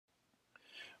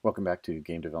Welcome back to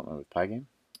Game Development with Pygame.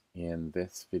 In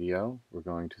this video, we're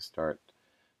going to start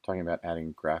talking about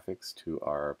adding graphics to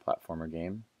our platformer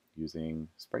game using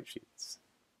Spritesheets.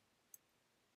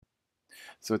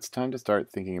 So it's time to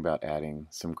start thinking about adding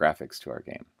some graphics to our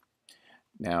game.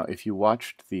 Now, if you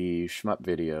watched the shmup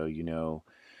video, you know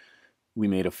we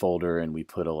made a folder and we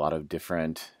put a lot of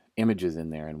different images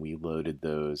in there and we loaded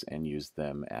those and used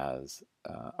them as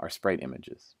our sprite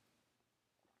images.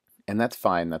 And that's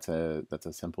fine. That's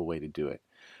a simple way to do it.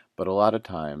 But a lot of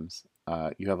times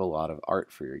you have a lot of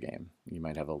art for your game. You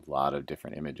might have a lot of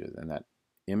different images, and that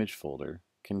image folder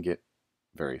can get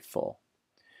very full.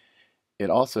 It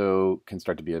also can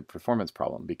start to be a performance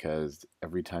problem because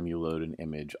every time you load an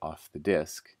image off the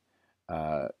disk,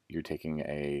 you're taking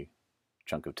a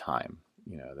chunk of time.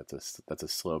 You know, that's a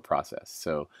slow process.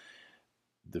 So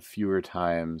the fewer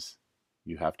times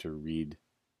you have to read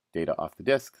data off the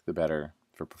disk, the better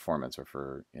for performance, or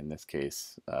for, in this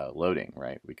case, loading,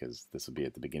 right? Because this will be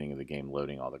at the beginning of the game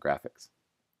loading all the graphics.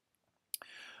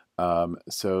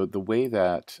 So the way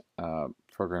that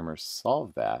programmers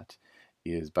solve that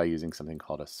is by using something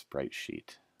called a sprite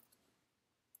sheet.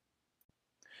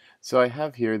 So I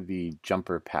have here the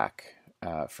jumper pack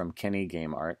from Kenny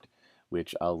Game Art,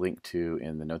 which I'll link to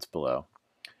in the notes below.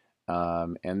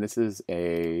 And this is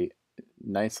a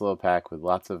nice little pack with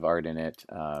lots of art in it.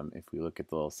 If we look at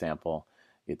the little sample,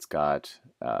 it's got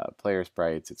player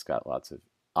sprites, it's got lots of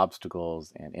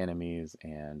obstacles and enemies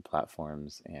and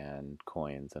platforms and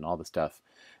coins and all the stuff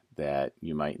that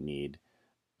you might need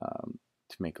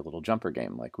to make a little jumper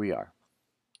game like we are.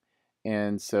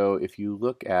 And so if you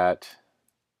look at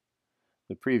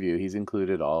the preview, he's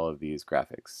included all of these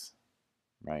graphics,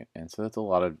 right? And so that's a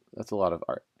lot of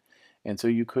art. And so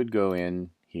you could go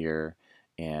in here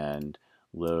and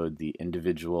load the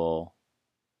individual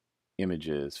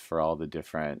images for all the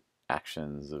different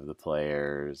actions of the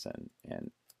players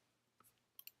and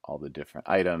all the different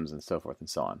items and so forth and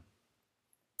so on.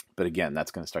 But again, that's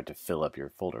going to start to fill up your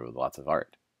folder with lots of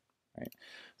art, right?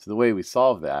 So the way we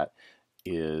solve that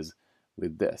is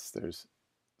with this. There's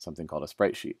something called a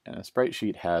sprite sheet, and a sprite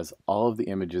sheet has all of the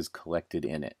images collected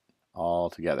in it all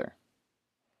together.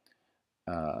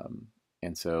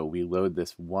 And so we load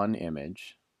this one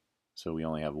image, so we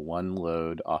only have one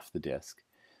load off the disk,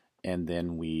 and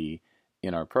then we,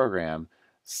 in our program,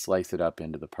 slice it up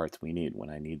into the parts we need. When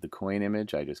I need the coin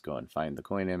image, I just go and find the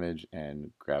coin image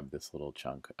and grab this little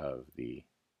chunk of the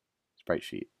sprite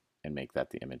sheet and make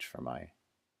that the image for my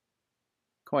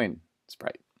coin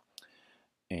sprite.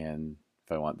 And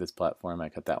if I want this platform, I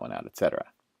cut that one out, etc.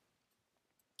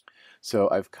 So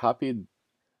I've copied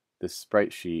this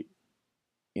sprite sheet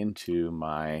into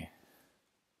my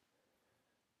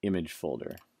image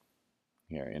folder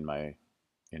here in my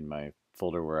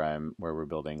folder where we're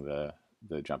building the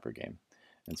jumper game.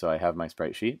 And so I have my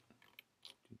sprite sheet.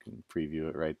 You can preview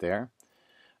it right there.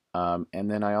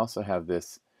 And then I also have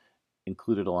this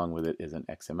included along with it is an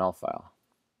XML file.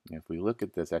 And if we look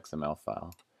at this XML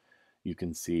file, you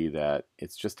can see that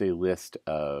it's just a list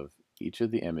of each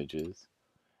of the images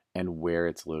and where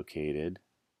it's located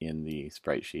in the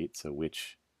sprite sheet, so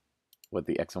what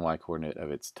the X and Y coordinate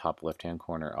of its top left-hand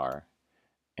corner are,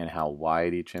 and how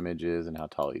wide each image is and how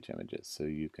tall each image is. So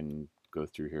you can go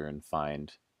through here and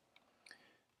find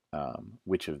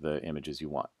which of the images you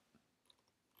want.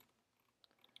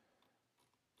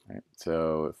 Right.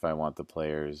 So if I want the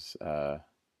player's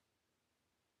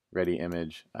ready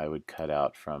image, I would cut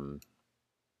out from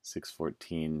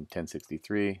 614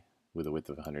 1063 with a width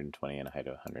of 120 and a height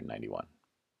of 191.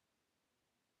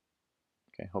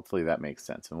 Okay, hopefully that makes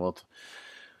sense, and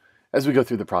as we go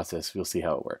through the process, we'll see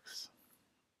how it works.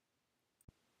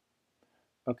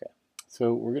 Okay,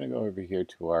 so we're going to go over here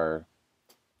to our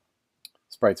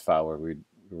sprites file where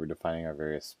we're defining our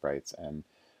various sprites, and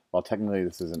while technically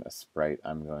this isn't a sprite,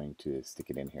 I'm going to stick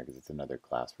it in here because it's another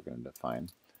class we're going to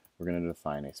define. We're going to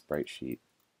define a Spritesheet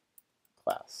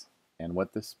class, and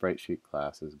what this Spritesheet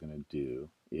class is going to do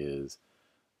is,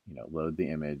 load the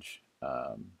image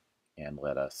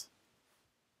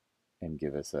and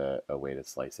give us a way to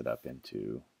slice it up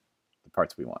into the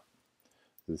parts we want.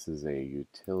 This is a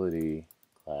utility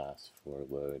class for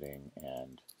loading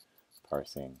and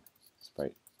parsing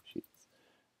sprite sheets.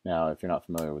 Now, if you're not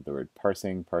familiar with the word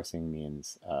parsing, parsing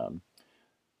means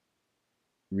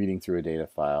reading through a data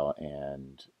file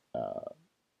and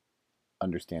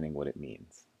understanding what it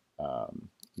means.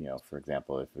 For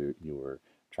example, if you were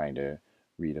trying to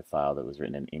read a file that was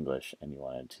written in English and you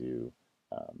wanted to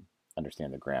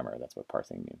understand the grammar, that's what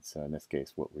parsing means. So in this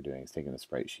case, what we're doing is taking the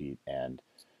sprite sheet and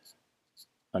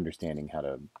understanding how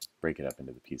to break it up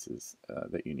into the pieces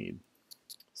that you need.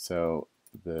 So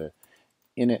the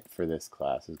init for this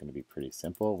class is going to be pretty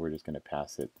simple. We're just going to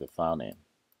pass it the file name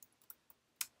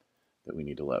that we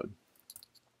need to load,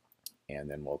 and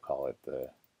then we'll call it the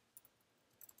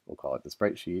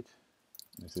sprite sheet.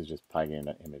 This is just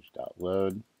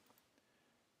pygame.image.load.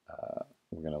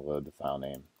 We're going to load the file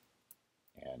name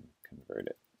and convert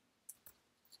it.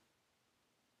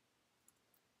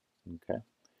 Okay.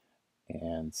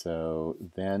 And so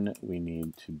then we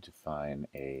need to define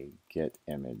a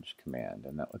getImage command.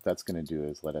 And what that's going to do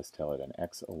is let us tell it an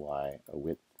x, a y, a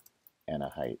width, and a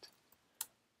height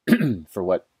for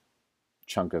what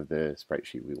chunk of the sprite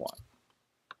sheet we want.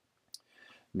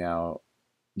 Now,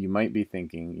 you might be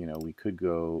thinking, you know, we could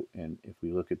go and if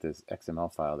we look at this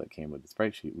XML file that came with the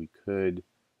sprite sheet, we could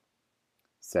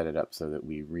set it up so that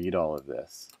we read all of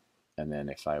this. And then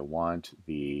if I want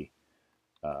a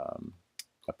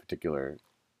particular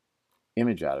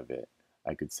image out of it,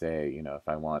 I could say, you know, if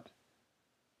I want,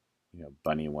 you know,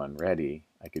 bunny1 ready,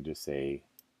 I could just say,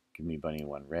 give me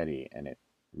bunny1 ready, and it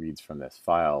reads from this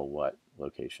file what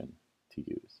location to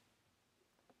use.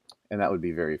 And that would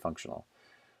be very functional.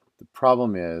 The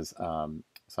problem is, so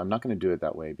I'm not going to do it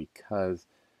that way, because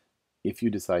if you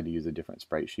decide to use a different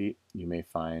sprite sheet, you may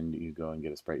find you go and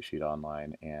get a sprite sheet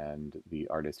online and the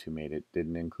artist who made it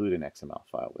didn't include an XML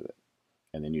file with it.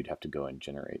 And then you'd have to go and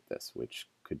generate this, which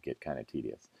could get kind of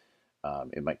tedious.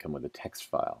 It might come with a text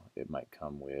file. It might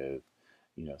come with,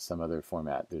 you know, some other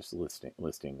format. There's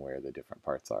listing where the different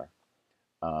parts are.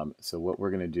 So what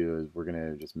we're going to do is we're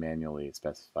going to just manually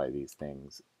specify these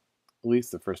things, at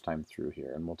least the first time through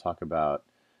here. And we'll talk about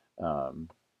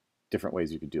different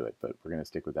ways you could do it, but we're going to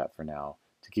stick with that for now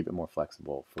to keep it more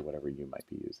flexible for whatever you might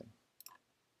be using.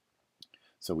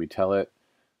 So we tell it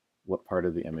what part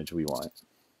of the image we want.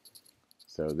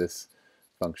 So this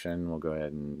function, we'll go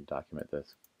ahead and document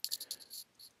this.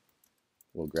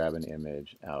 We'll grab an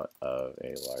image out of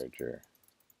a larger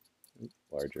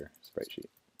sprite sheet.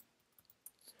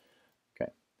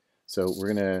 Okay, so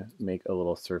we're going to make a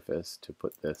little surface to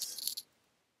put this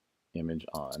image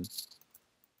on.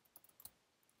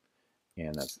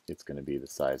 And it's going to be the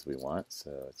size we want,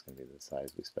 so it's going to be the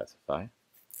size we specify.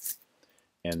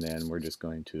 And then we're just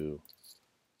going to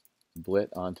blit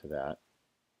onto that,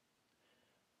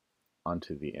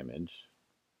 onto the image,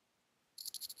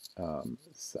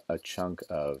 a chunk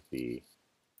of the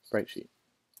sprite sheet.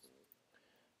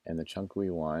 And the chunk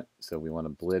we want, so we want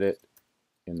to blit it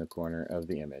in the corner of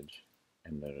the image,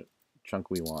 and the chunk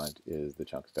we want is the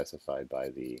chunk specified by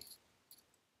the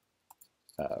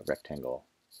rectangle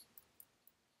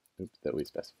that we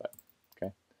specified.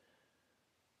 Okay.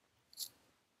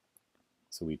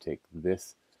 So we take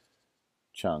this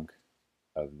chunk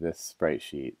of this sprite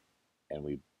sheet and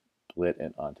we blit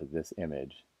it onto this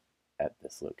image at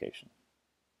this location.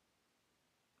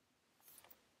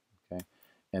 Okay,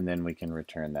 and then we can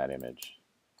return that image.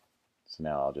 So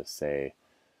now I'll just say,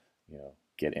 you know,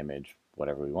 get image,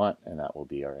 whatever we want, and that will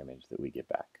be our image that we get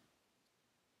back.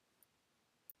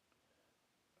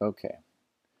 Okay,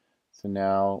 so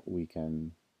now we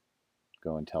can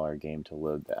go and tell our game to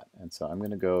load that. And so I'm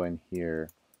going to go in here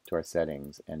to our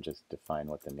settings and just define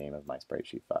what the name of my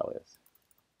Spritesheet file is.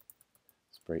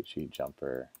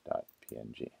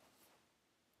 Spritesheetjumper.png.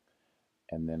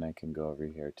 And then I can go over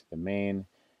here to the main,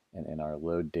 and in our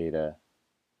load data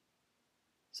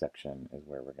section is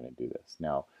where we're going to do this.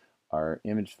 Now, our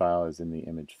image file is in the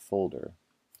image folder,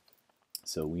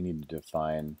 so we need to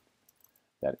define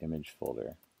that image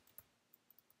folder.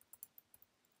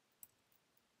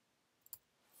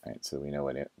 All right, so we know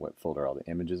what folder all the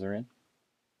images are in.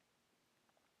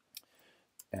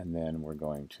 And then we're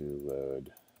going to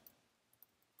load.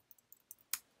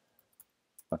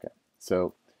 Okay,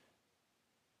 so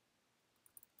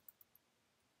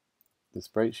the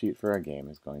sprite sheet for our game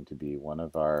is going to be one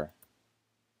of our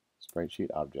sprite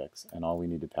sheet objects, and all we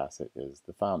need to pass it is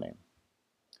the file name.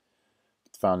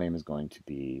 The file name is going to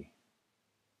be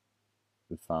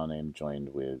the file name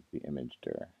joined with the image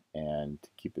dir. And to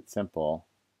keep it simple,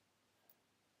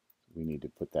 we need to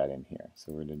put that in here.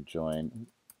 So we're going to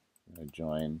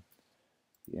join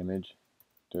the image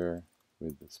dir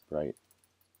with the sprite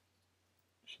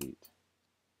sheet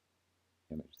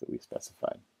image that we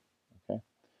specified. Okay,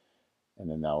 and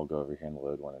then now we'll go over here and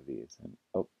load one of these. And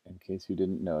oh, in case you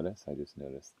didn't notice, I just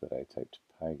noticed that I typed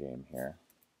Pygame here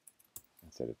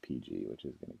instead of PG, which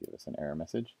is going to give us an error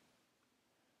message.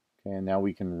 Okay, and now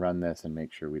we can run this and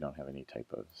make sure we don't have any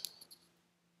typos.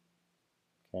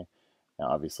 Okay, now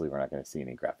obviously we're not going to see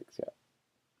any graphics yet.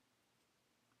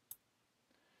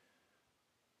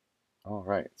 All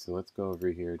right, so let's go over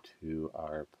here to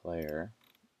our player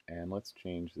and let's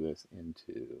change this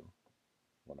into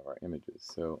one of our images.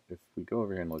 So if we go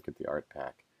over here and look at the art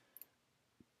pack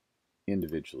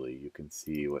individually, you can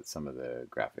see what some of the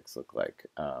graphics look like.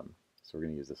 So we're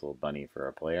going to use this little bunny for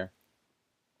our player.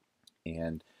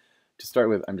 And to start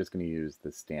with, I'm just going to use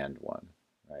the stand one.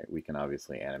 Right? We can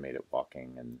obviously animate it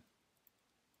walking and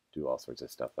do all sorts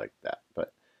of stuff like that.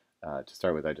 But to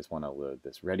start with, I just want to load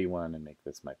this ready one and make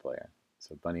this my player.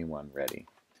 So bunny one ready.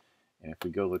 And if we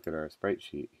go look at our sprite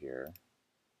sheet here,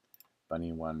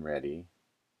 bunny one ready,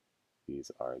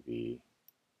 these are the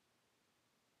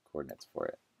coordinates for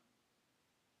it.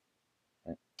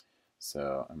 Right?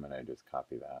 So I'm going to just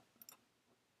copy that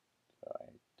so I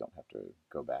don't have to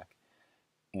go back.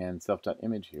 And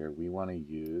self.image here, we want to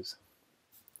use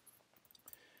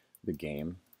the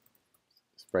game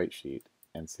sprite sheet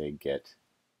and say get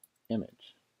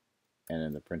image. And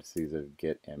in the parentheses of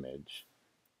get image,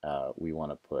 we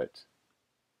want to put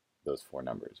those 4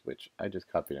 numbers, which I just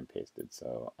copied and pasted.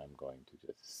 So I'm going to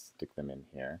just stick them in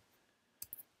here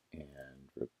and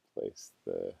replace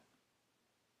the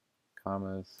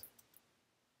commas,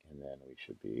 and then we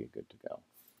should be good to go.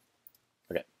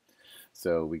 Okay,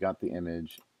 so we got the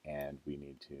image, and we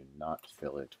need to not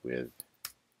fill it with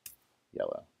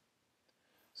yellow.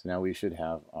 So now we should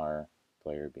have our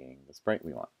player being the sprite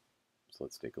we want. So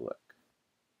let's take a look.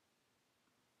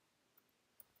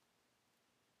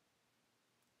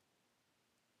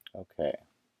 Okay,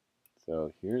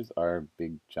 so here's our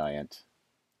big giant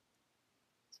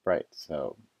sprite.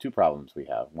 So 2 problems we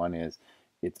have. One is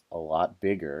it's a lot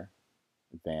bigger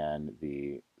than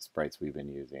the sprites we've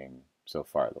been using so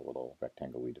far, the little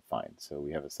rectangle we defined. So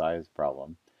we have a size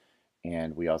problem,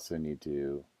 and we also need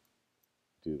to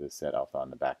do the set alpha on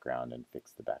the background and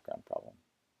fix the background problem.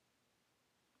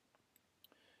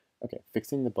 Okay,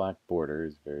 fixing the black border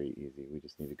is very easy. We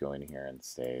just need to go in here and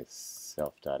say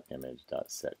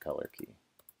self.image.setColorKey.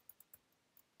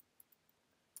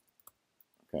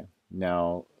 Okay,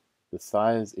 now the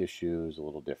size issue is a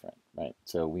little different, right?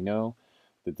 So we know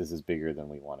that this is bigger than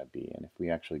we want to be, and if we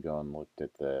actually go and looked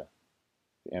at the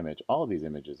image, all of these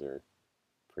images are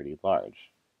pretty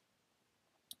large,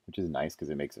 which is nice because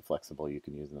it makes it flexible. You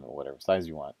can use them at whatever size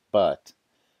you want, but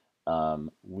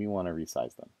we want to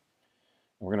resize them.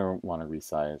 And we're going to want to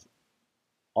resize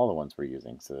all the ones we're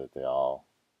using so that they all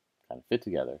kind of fit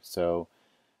together. So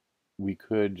we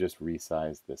could just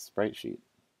resize this sprite sheet.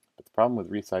 But the problem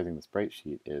with resizing the sprite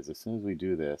sheet is as soon as we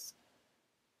do this,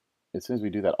 as soon as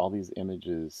we do that, all these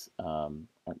images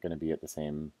aren't going to be at the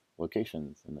same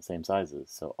locations and the same sizes.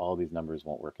 So all these numbers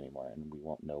won't work anymore, and we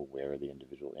won't know where the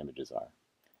individual images are.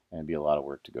 And it'd be a lot of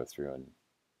work to go through and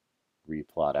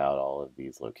replot out all of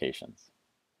these locations.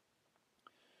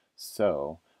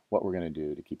 So what we're going to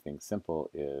do to keep things simple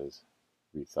is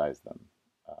resize them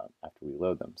after we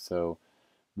load them. So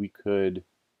we could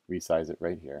resize it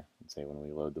right here and say when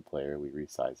we load the player, we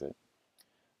resize it.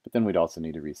 But then we'd also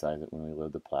need to resize it when we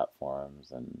load the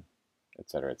platforms and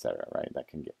et cetera, right? That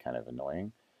can get kind of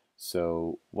annoying.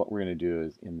 So what we're going to do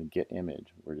is in the get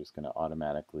image, we're just going to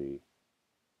automatically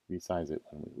resize it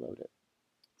when we load it.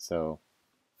 So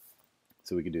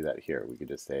we could do that here. We could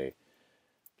just say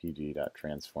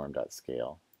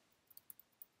pg.transform.scale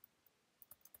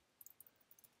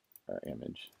our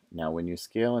image. Now when you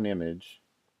scale an image,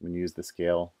 when you use the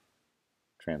scale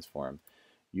transform,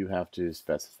 you have to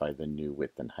specify the new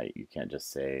width and height. You can't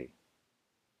just say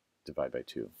divide by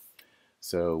 2.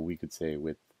 So we could say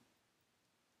width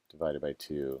divided by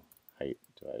 2, height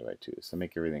divided by 2. So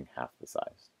make everything half the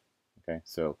size. Okay,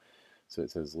 so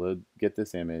it says load, get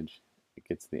this image, it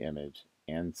gets the image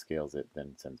and scales it,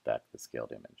 then sends back the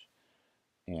scaled image.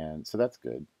 And so that's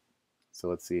good. So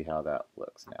let's see how that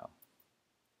looks now.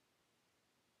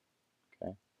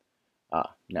 Okay.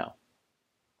 Now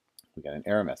we got an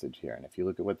error message here, and if you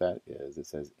look at what that is, it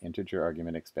says integer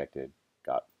argument expected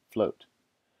got float.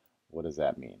 What does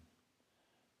that mean?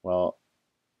 Well,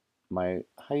 my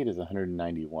height is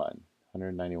 191.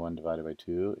 191 divided by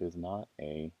 2 is not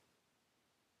a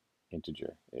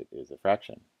integer. It is a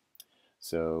fraction.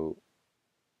 So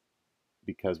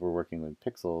because we're working with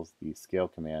pixels, the scale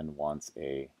command wants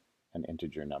an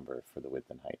integer number for the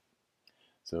width and height.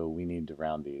 So we need to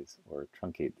round these or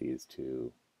truncate these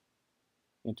to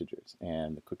integers.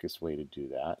 And the quickest way to do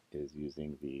that is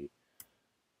using the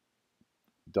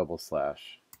double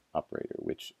slash operator,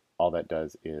 which all that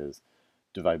does is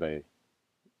divide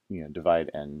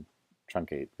and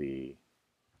truncate the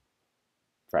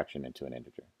fraction into an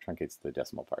integer, truncates the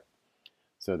decimal part.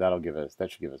 So that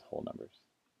should give us whole numbers.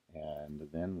 And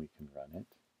then we can run it,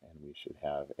 and we should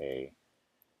have a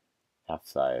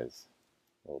half-size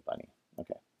little bunny.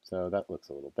 Okay, so that looks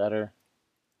a little better.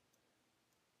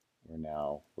 We're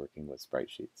now working with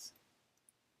sprite sheets.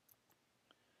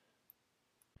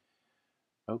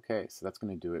 Okay, so that's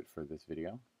going to do it for this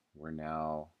video. We're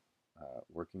now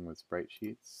working with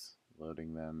Spritesheets,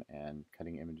 loading them and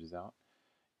cutting images out.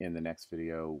 In the next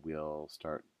video, we'll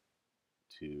start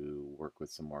to work with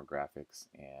some more graphics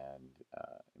and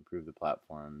improve the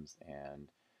platforms, and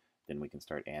then we can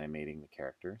start animating the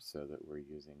character so that we're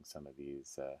using some of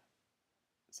these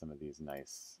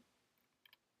nice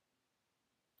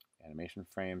animation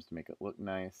frames to make it look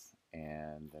nice,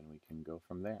 and then we can go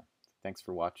from there. Thanks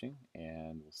for watching,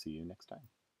 and we'll see you next time.